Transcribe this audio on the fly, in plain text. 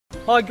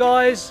Hi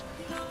guys,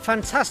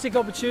 fantastic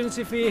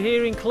opportunity for you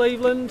here in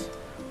Cleveland.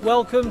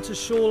 Welcome to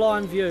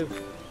Shoreline View.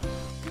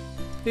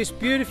 This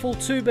beautiful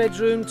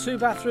 2-bedroom,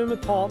 2-bathroom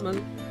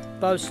apartment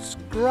boasts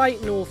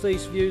great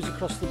northeast views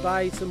across the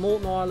bay to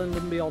Morton Island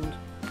and beyond.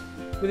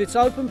 With its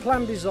open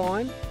plan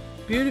design,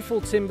 beautiful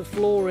timber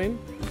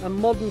flooring and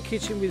modern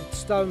kitchen with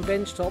stone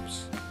bench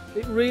tops,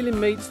 it really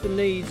meets the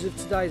needs of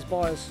today's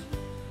buyers.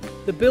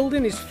 The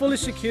building is fully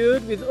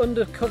secured with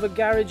undercover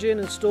garaging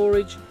and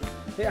storage.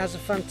 It has a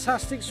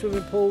fantastic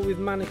swimming pool with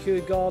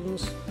manicured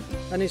gardens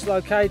and is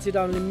located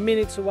only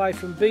minutes away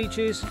from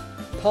beaches,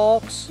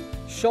 parks,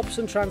 shops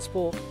and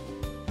transport.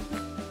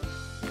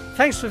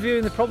 Thanks for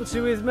viewing the property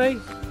with me.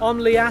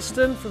 I'm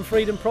Aston from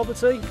Freedom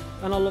Property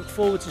and I look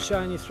forward to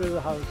showing you through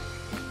the home.